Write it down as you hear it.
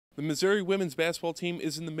The Missouri women's basketball team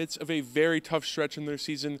is in the midst of a very tough stretch in their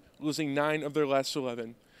season, losing 9 of their last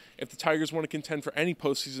 11. If the Tigers want to contend for any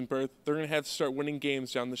postseason berth, they're going to have to start winning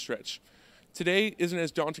games down the stretch. Today isn't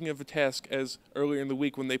as daunting of a task as earlier in the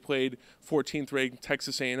week when they played 14th-ranked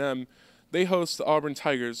Texas A&M. They host the Auburn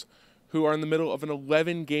Tigers, who are in the middle of an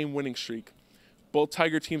 11-game winning streak. Both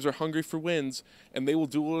Tiger teams are hungry for wins, and they will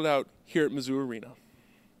duel it out here at Mizzou Arena.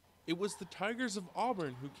 It was the Tigers of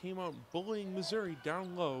Auburn who came out bullying Missouri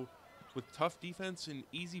down low with tough defense and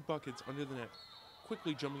easy buckets under the net,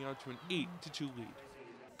 quickly jumping out to an 8-2 lead.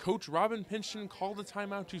 Coach Robin Pinchton called a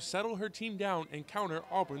timeout to settle her team down and counter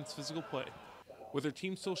Auburn's physical play. With her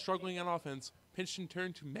team still struggling on offense, Pinchton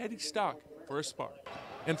turned to Maddie Stock for a spark.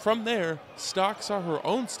 And from there, Stock saw her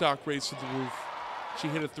own stock raise to the roof. She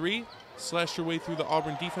hit a three, slashed her way through the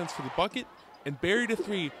Auburn defense for the bucket, and buried a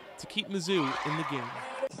three to keep Mizzou in the game.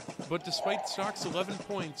 But despite Stock's 11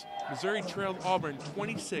 points, Missouri trailed Auburn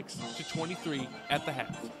 26-23 at the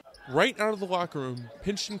half. Right out of the locker room,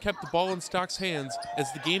 Pinchton kept the ball in Stock's hands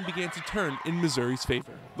as the game began to turn in Missouri's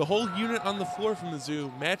favor. The whole unit on the floor from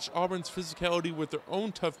Mizzou matched Auburn's physicality with their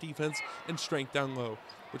own tough defense and strength down low,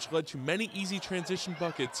 which led to many easy transition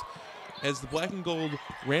buckets as the black and gold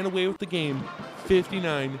ran away with the game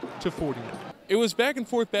 59-49. It was back and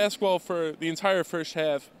forth basketball for the entire first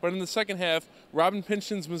half, but in the second half, Robin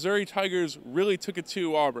Pinchton's Missouri Tigers really took it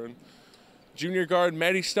to Auburn. Junior guard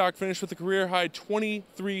Maddie Stock finished with a career-high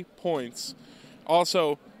 23 points.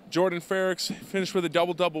 Also, Jordan Ferricks finished with a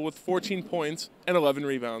double-double with 14 points and 11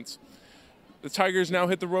 rebounds. The Tigers now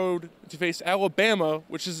hit the road to face Alabama,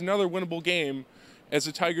 which is another winnable game, as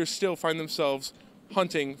the Tigers still find themselves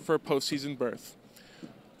hunting for a postseason berth.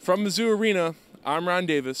 From Mizzou Arena, I'm Ron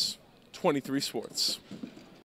Davis, 23 Sports.